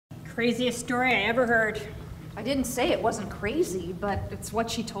Craziest story I ever heard. I didn't say it wasn't crazy, but it's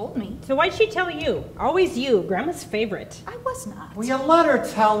what she told me. So why'd she tell you? Always you, Grandma's favorite. I was not. Will you let her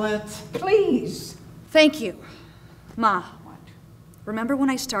tell it? Please. Thank you. Ma, remember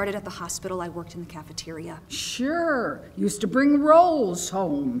when I started at the hospital, I worked in the cafeteria? Sure. Used to bring rolls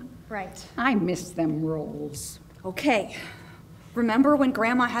home. Right. I miss them rolls. Okay. Remember when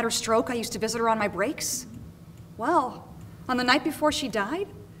Grandma had her stroke, I used to visit her on my breaks? Well, on the night before she died,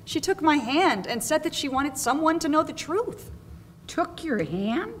 she took my hand and said that she wanted someone to know the truth. Took your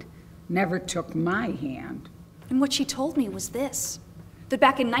hand? Never took my hand. And what she told me was this, that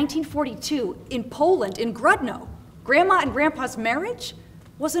back in 1942, in Poland, in Grodno, Grandma and Grandpa's marriage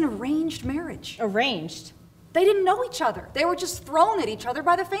was an arranged marriage. Arranged? They didn't know each other. They were just thrown at each other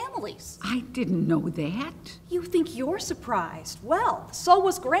by the families. I didn't know that. You think you're surprised? Well, so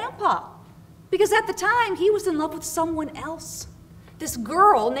was Grandpa. Because at the time, he was in love with someone else. This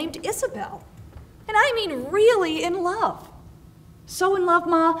girl named Isabel. And I mean really in love. So in love,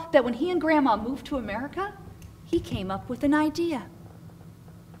 Ma, that when he and Grandma moved to America, he came up with an idea.